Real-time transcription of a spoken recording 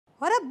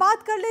और अब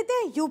बात कर लेते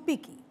हैं यूपी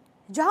की,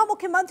 जहां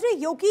मुख्यमंत्री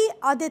योगी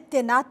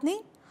आदित्यनाथ ने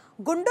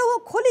गुंडों को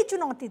खुली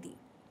चुनौती दी।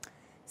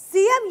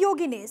 सीएम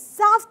योगी ने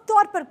साफ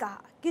तौर पर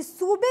कहा कि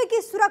सूबे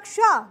की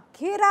सुरक्षा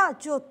घेरा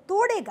जो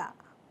तोड़ेगा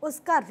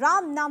उसका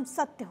राम नाम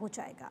सत्य हो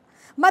जाएगा।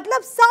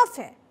 मतलब साफ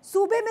है,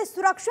 सूबे में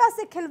सुरक्षा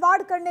से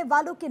खिलवाड़ करने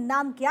वालों के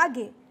नाम के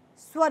आगे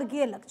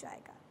स्वर्गीय लग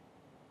जाएगा।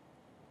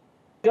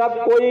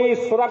 जब कोई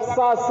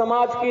सुरक्षा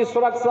समाज की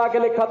सुरक्षा के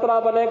लिए खतरा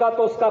बनेगा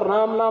तो उसका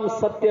राम नाम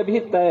सत्य भी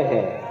तय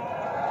है।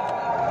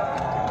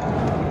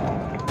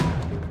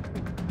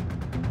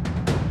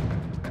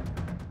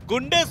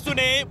 गुंडे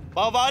सुने,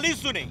 बवाली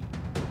सुने,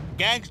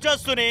 गैंगस्टर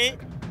सुने,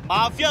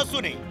 माफिया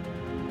सुने,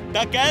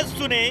 डकैत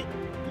सुने,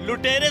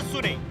 लुटेरे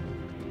सुने,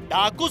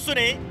 डाकू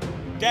सुने,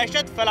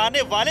 दहशत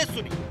फैलाने वाले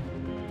सुने।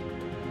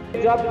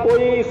 जब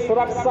कोई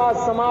सुरक्षा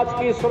समाज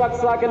की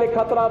सुरक्षा के लिए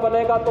खतरा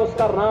बनेगा तो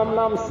उसका राम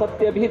नाम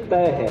सत्य भी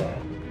तय है।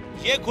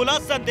 ये खुला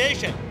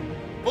संदेश है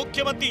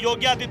मुख्यमंत्री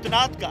योगी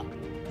आदित्यनाथ का।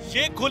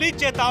 ये खुली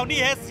चेतावनी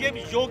है सीएम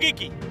योगी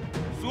की।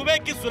 सूबे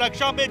की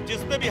सुरक्षा में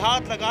जिसने भी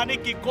हाथ लगाने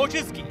की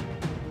कोशिश की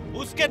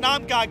उसके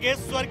नाम के आगे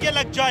स्वर्गीय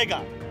लग जाएगा।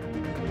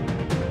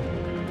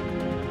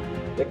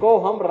 देखो,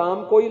 हम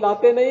राम को ही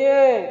लाते नहीं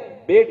है,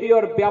 बेटी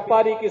और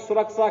व्यापारी की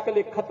सुरक्षा के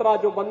लिए खतरा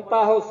जो बनता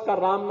है उसका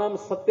राम नाम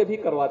सत्य भी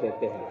करवा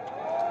देते हैं।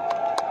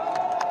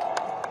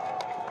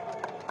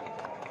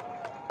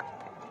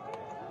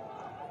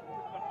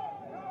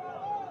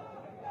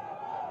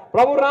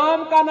 प्रभु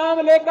राम का नाम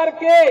लेकर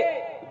के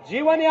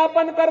जीवन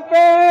यापन करते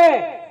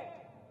हैं।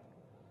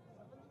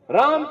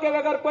 राम के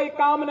बगैर कोई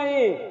काम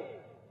नहीं।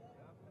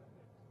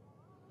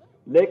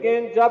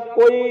 लेकिन जब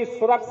कोई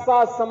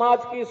सुरक्षा समाज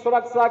की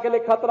सुरक्षा के लिए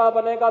खतरा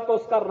बनेगा तो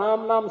उसका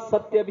राम नाम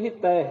सत्य भी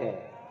तय है।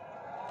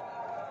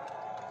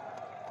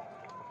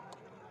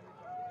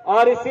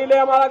 और इसीलिए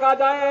हमारा कहा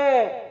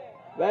जाए,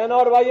 बहनों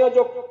और भाइयों,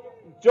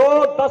 जो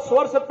 10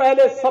 वर्ष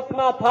पहले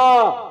सपना था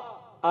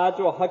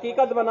आज वो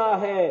हकीकत बना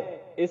है।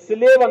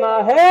 इसलिए बना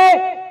है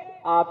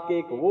आपके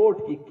एक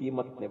वोट की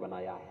कीमत ने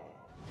बनाया है।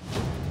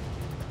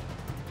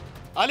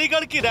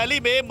 अलीगढ़ की रैली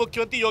में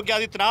मुख्यमंत्री योगी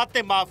आदित्यनाथ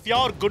ने माफिया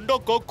और गुंडों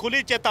को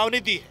खुली चेतावनी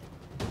दी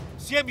है।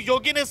 सीएम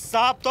योगी ने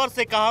साफ तौर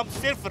से कहा, हम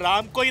सिर्फ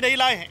राम को ही नहीं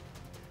लाए हैं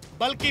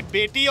बल्कि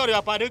बेटी और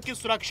व्यापारियों की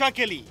सुरक्षा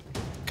के लिए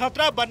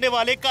खतरा बनने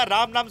वाले का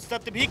राम नाम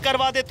सत्य भी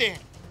करवा देते हैं।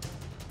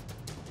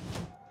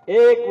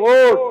 एक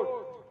वोट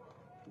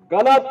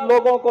गलत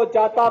लोगों को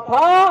जाता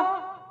था,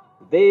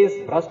 देश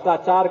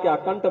भ्रष्टाचार के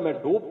आकंठ में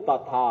डूबता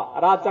था,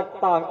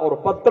 अराजकता और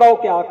उपद्रव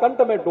के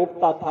आकंठ में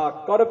डूबता था,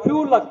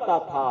 कर्फ्यू लगता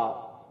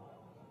था,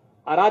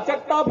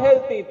 अराजकता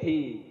फैलती थी,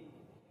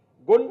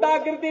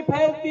 गुंडागिर्दी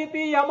फैलती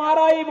थी।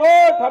 हमारा ही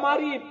वोट,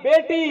 हमारी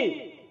बेटी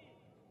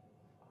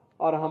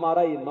और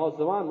हमारा ही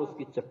नौजवान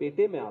उसकी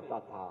चपेटे में आता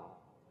था।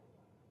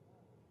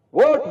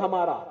 वोट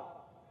हमारा,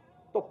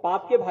 तो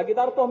पाप के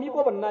भागीदार तो हम ही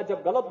को बनना है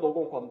जब गलत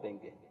लोगों को हम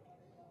देंगे।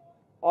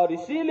 और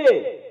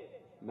इसीलिए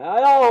मैं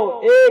आया हूं,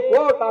 एक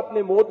वोट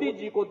आपने मोदी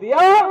जी को दिया,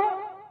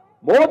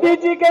 मोदी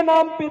जी के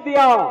नाम पे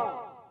दिया,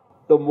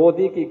 तो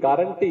मोदी की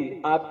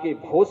गारंटी आपके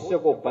भविष्य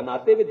को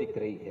बनाते हुए दिख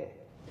रही है।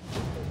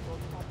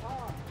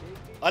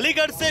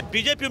 अलीगढ़ से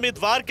बीजेपी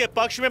उम्मीदवार के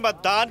पक्ष में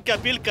मतदान की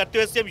अपील करते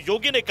हुए सीएम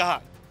योगी ने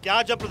कहा कि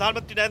आज जब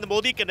प्रधानमंत्री नरेंद्र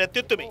मोदी के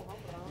नेतृत्व में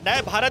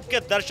नए भारत के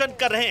दर्शन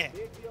कर रहे हैं,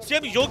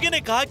 सीएम योगी ने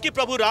कहा कि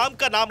प्रभु राम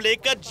का नाम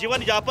लेकर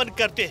जीवन यापन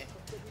करते हैं,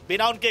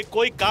 बिना उनके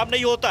कोई काम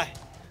नहीं होता है।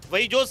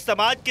 वही जो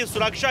समाज की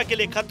सुरक्षा के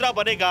लिए खतरा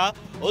बनेगा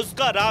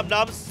उसका राम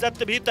नाम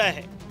सत्य भी तय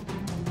है।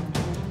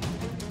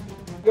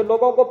 जो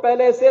लोगों को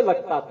पहले से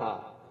लगता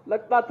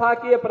था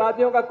कि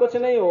अपराधियों का कुछ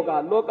नहीं होगा,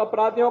 लोग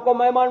अपराधियों को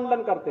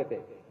महिमांडन करते थे।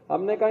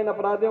 हमने कहा इन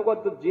अपराधियों को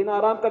तो जीना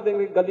आराम कर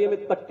देंगे, गली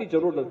में तख्ती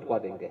जरूर लटका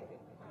देंगे।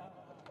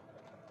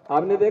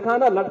 आपने देखा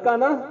ना, लटका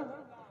ना,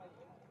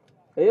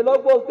 ये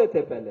लोग बोलते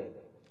थे पहले,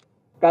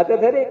 कहते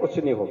थे रे कुछ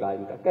नहीं होगा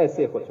इनका,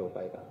 कैसे कुछ हो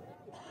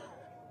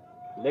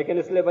पाएगा। लेकिन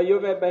इसलिए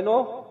भाइयों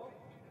बहनों,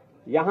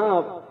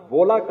 यहां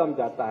बोला कम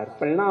जाता है,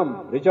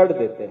 परिणाम रिजल्ट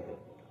देते हैं।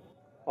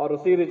 और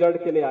उसी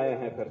रिजल्ट के लिए आए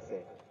हैं फिर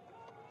से।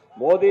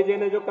 मोदी जी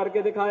ने जो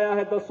करके दिखाया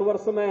है 10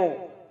 वर्ष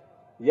में,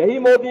 यही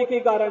मोदी की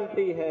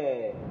गारंटी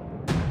है।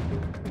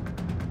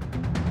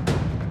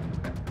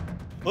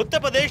 उत्तर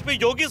प्रदेश में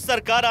योगी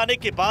सरकार आने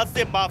के बाद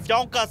से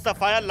माफियाओं का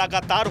सफाया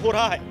लगातार हो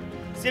रहा है।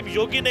 सीएम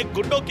योगी ने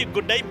गुंडों की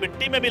गुंडाई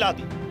मिट्टी में मिला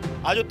दी।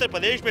 आज उत्तर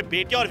प्रदेश में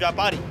बेटियां और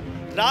व्यापारी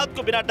रात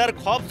को बिना डर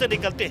खौफ से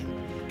निकलते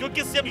हैं,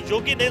 क्योंकि सीएम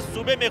योगी ने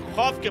सूबे में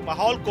खौफ के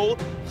माहौल को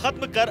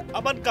खत्म कर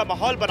अमन का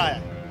माहौल बनाया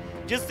है,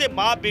 जिससे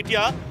मां,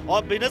 बेटियां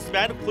और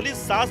बिजनेसमैन खुली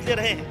सांस ले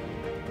रहे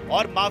हैं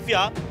और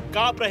माफिया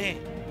कांप रहे हैं।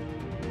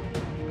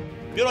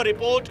 Bureau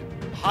report,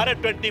 Bharat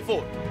 24।